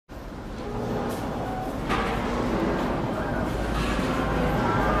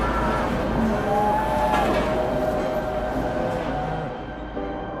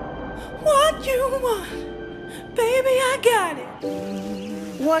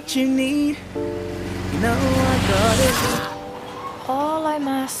what you need. You know I got it. All I'm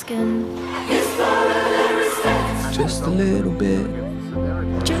asking is for a little respect. Just a little bit.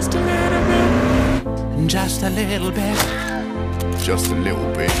 Just a little bit. Just a little bit. Just a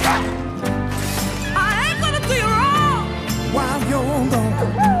little bit. I ain't gonna do you wrong while you're gone.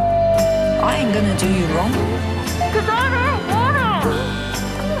 I ain't gonna do you wrong. 'Cause I don't wanna.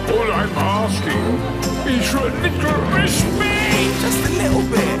 All I'm asking is for a little respect. Just a little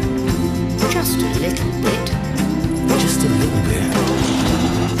bit. Just a little bit. Just a little bit.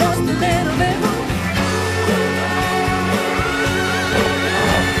 Just a little bit.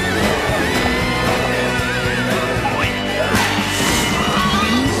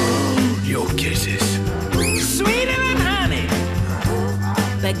 Your kisses. Sweeter than honey.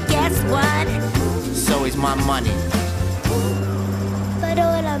 But guess what? So is my money. But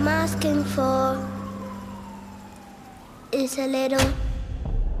all I'm asking for is a little.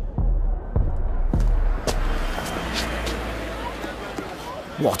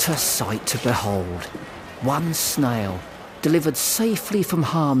 What a sight to behold. One snail, delivered safely from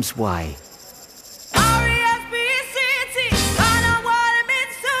harm's way. R.E.S.P.E.C.T. I know what it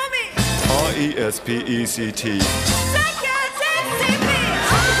means to me. R.E.S.P.E.C.T. Take